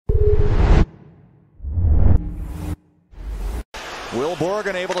Will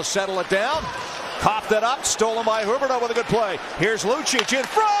Borgen able to settle it down. Coughed it up, stolen by Huberdeau with a good play. Here's Lucic in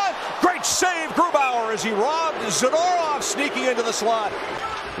front. Great save, Grubauer, as he robbed Zadorov, sneaking into the slot.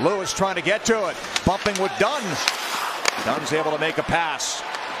 Lewis trying to get to it, bumping with Dunn. Dunn's able to make a pass.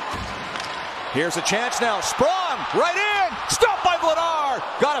 Here's a chance now. Sprong right in. Stopped by Vladar.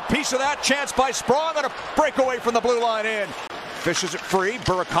 Got a piece of that chance by Sprong on a breakaway from the blue line in. Fishes it free.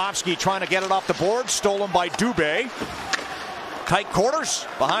 Burakovsky trying to get it off the board. Stolen by Dubé. Tight quarters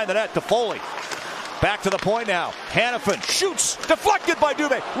behind the net. Toffoli. Back to the point now. Hanifin shoots. Deflected by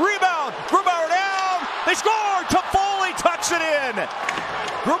Dubé. Rebound. Grubauer down. They score. Toffoli tucks it in.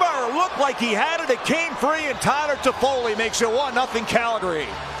 Grubauer looked like he had it. It came free, and Tyler Toffoli makes it 1-0 Calgary.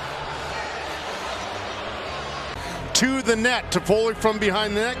 To the net. Toffoli from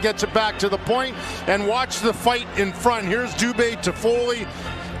behind the net gets it back to the point, and watch the fight in front. Here's Dubé, Toffoli,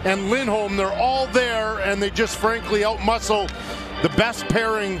 and Lindholm. They're all there, and they just frankly outmuscle the best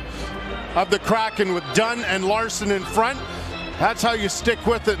pairing of the Kraken with Dunn and Larson in front. That's how you stick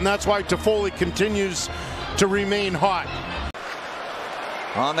with it, and that's why Toffoli continues to remain hot.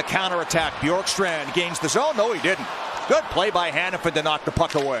 On the counterattack, Bjorkstrand gains the zone. No, he didn't. Good play by Hanifin to knock the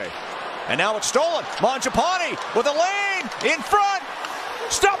puck away. And now it's stolen. Mangiapane with a lane in front.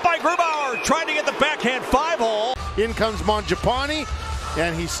 Stopped by Grubauer, trying to get the backhand 5-hole. In comes Mangiapane,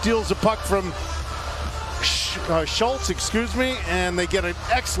 and he steals the puck from Schultz, and they get an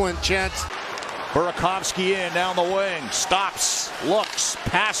excellent chance. Burakovsky in down the wing. Stops, looks,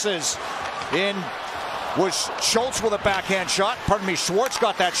 passes. In was Schultz with a backhand shot. Schwartz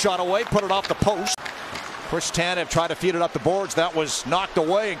got that shot away, put it off the post. Chris Tanev tried to feed it up the boards. That was knocked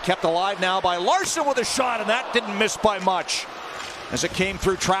away and kept alive now by Larson with a shot, and that didn't miss by much as it came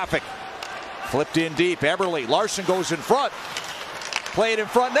through traffic. Flipped in deep. Eberle. Larson goes in front. Played in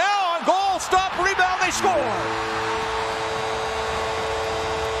front now on goal. Stop, rebound, they score.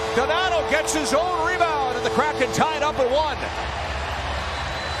 Donato gets his own rebound, and the Kraken tied up at 1.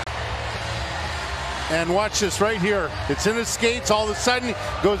 And watch this right here. It's in his skates. All of a sudden,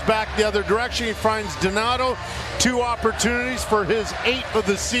 goes back the other direction. He finds Donato. 2 opportunities for his 8th of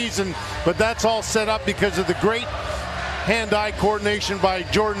the season. But that's all set up because of the great hand-eye coordination by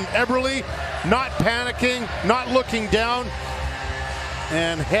Jordan Eberle. Not panicking, not looking down.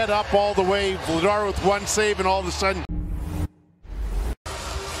 And head up all the way. Vladar with 1 save, and all of a sudden.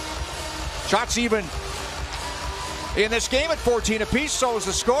 Shots even in this game at 14 apiece, so is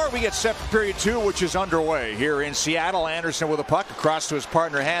the score. We get set for period 2, which is underway here in Seattle. Anderson with a puck across to his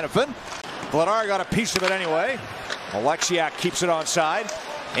partner Hanifin. Vladar got a piece of it anyway. Oleksiak keeps it onside.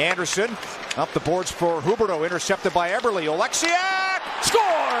 Anderson up the boards for Huberdeau, intercepted by Eberle. Oleksiak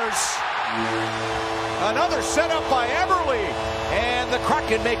scores! Another setup by Eberle, and the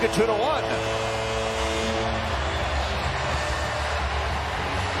Kraken make it 2-1.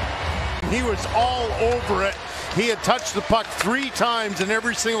 He was all over it. He had touched the puck 3 times, and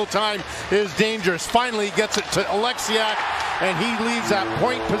every single time is dangerous. Finally, he gets it to Oleksiak, and he leaves that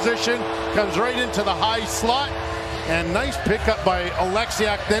point position, comes right into the high slot, and nice pickup by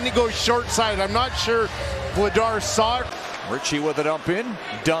Oleksiak. Then he goes short side. I'm not sure Vladar saw it. Ritchie with a dump in.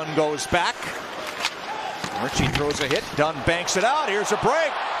 Dunn goes back. Ritchie throws a hit. Dunn banks it out. Here's a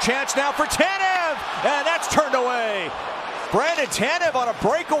break. Chance now for Tanev, and that's turned away. Brandon Tanev on a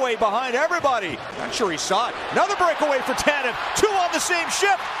breakaway behind everybody. Not sure he saw it. Another breakaway for Tanev. 2 on the same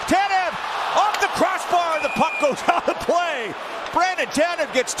shift. Tanev off the crossbar. The puck goes out of play. Brandon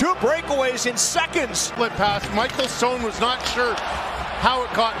Tanev gets 2 breakaways in seconds. Split pass. Michael Stone was not sure how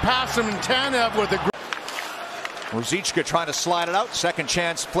it got past him, and Tanev with a Ruzicka trying to slide it out. Second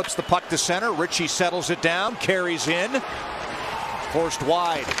chance, flips the puck to center. Ritchie settles it down, carries in. Forced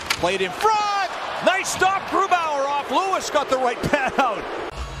wide. Played in front. Nice stop. Grubauer off. Lewis got the right pad out.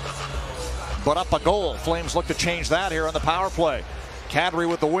 But up a goal. Flames look to change that here on the power play. Kadri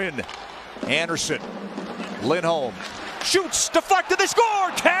with the win. Anderson. Lindholm. Shoots. Deflected. They score.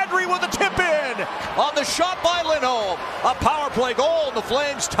 Kadri with a tip in. On the shot by Lindholm. A power play goal. And the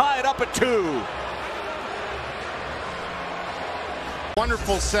Flames tie it up at 2.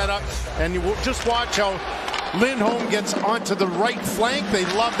 Wonderful setup, and you will just watch how Lindholm gets onto the right flank. They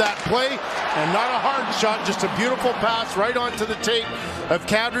love that play, and not a hard shot, just a beautiful pass right onto the tape of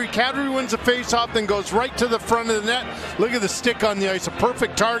Kadri. Kadri wins the faceoff, then goes right to the front of the net. Look at the stick on the ice, a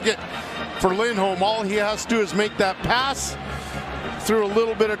perfect target for Lindholm. All he has to do is make that pass through a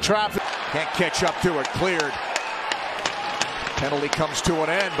little bit of traffic. Can't catch up to it, cleared. Penalty comes to an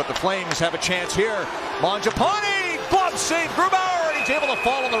end, but the Flames have a chance here. Mangiapane, glove save, Grubauer, and he's able to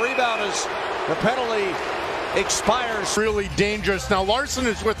fall on the rebound as the penalty expires. Really dangerous. Now Larson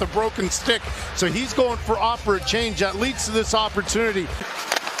is with a broken stick, so he's going for opera change. That leads to this opportunity.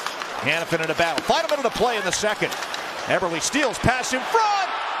 Hanifin in a battle. Final minute of play in the second. Eberle steals, pass in front.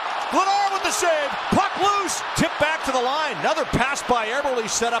 Vladar with the save. Puck loose. Tip back to the line. Another pass by Eberle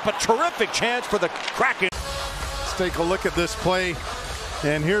set up a terrific chance for the Kraken. Let's take a look at this play.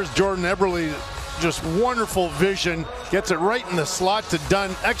 And here's Jordan Eberle. Just wonderful vision. Gets it right in the slot to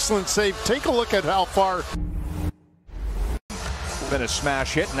Dunn. Excellent save. Take a look at how far. Been a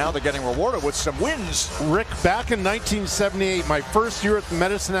smash hit. Now they're getting rewarded with some wins. Rick, back in 1978, my first year at the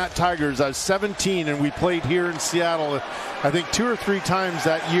Medicine Hat Tigers, I was 17 and we played here in Seattle, I think 2 or 3 times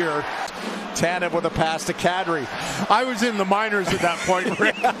that year. Tanev with a pass to Kadri. I was in the minors at that point,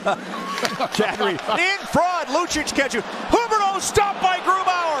 Rick. Kadri in front. Lucic catches. Huberdeau stopped by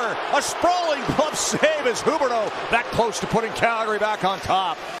Grubauer. A sprawling glove save as Huberdeau that close to putting Calgary back on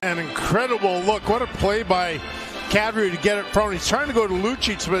top. An incredible look. What a play by Kadri to get it from. He's trying to go to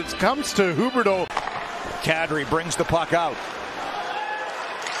Lucic, but it comes to Huberdeau. Kadri brings the puck out.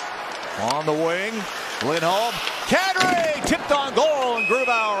 On the wing, Lindholm. Kadri tipped on goal, and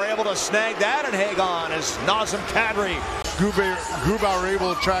Grubauer able to snag that, and Hagon is Nazem Kadri. Grubauer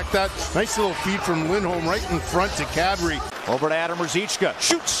able to track that. Nice little feed from Lindholm right in front to Kadri. Over to Adam Ruzicka.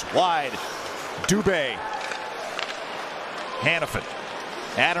 Shoots wide. Dubé. Hanifin.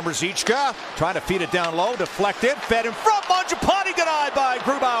 Adam Ruzicka trying to feed it down low, deflected, fed in front. Mangiapane denied by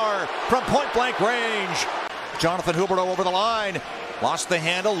Grubauer from point-blank range. Jonathan Huberdeau over the line. Lost the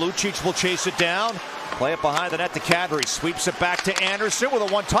handle. Lucic will chase it down. Play it behind the net to Kadri. Sweeps it back to Anderson with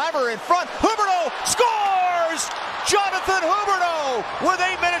a one-timer in front. Huberdeau scores! Jonathan Huberdeau with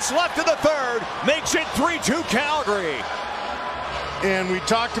 8 minutes left in the third makes it 3-2 Calgary. And we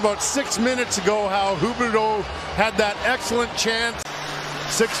talked about 6 minutes ago how Huberdeau had that excellent chance.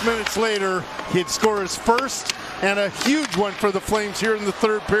 6 minutes later, he'd score his first and a huge one for the Flames here in the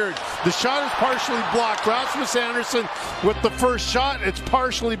third period. The shot is partially blocked. Rasmus Andersson with the first shot. It's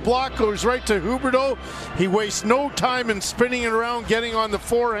partially blocked. Goes right to Huberdeau. He wastes no time in spinning it around, getting on the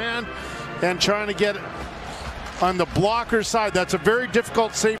forehand, and trying to get it on the blocker side. That's a very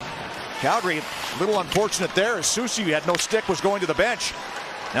difficult save. Calgary, a little unfortunate there as Susi had no stick, was going to the bench.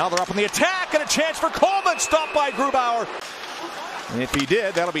 Now they're up on the attack, and a chance for Coleman, stopped by Grubauer. And if he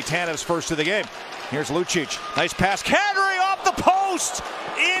did, that'll be Tanev's first of the game. Here's Lucic. Nice pass. Kadri off the post.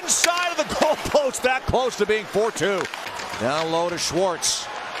 Inside of the goal post. That close to being 4-2. Down low to Schwartz.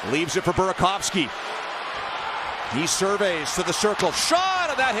 Leaves it for Burakovsky. He surveys to the circle. Shot,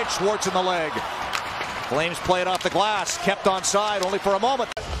 and that hit Schwartz in the leg. Flames play it off the glass. Kept onside only for a moment.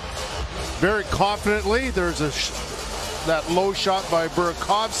 Very confidently. There's that low shot by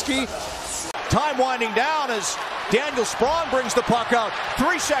Burakovsky. Time winding down as Daniel Sprong brings the puck out.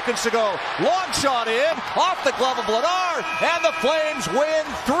 3 seconds to go. Long shot in, off the glove of Vladar, and the Flames win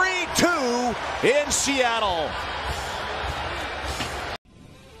 3-2 in Seattle.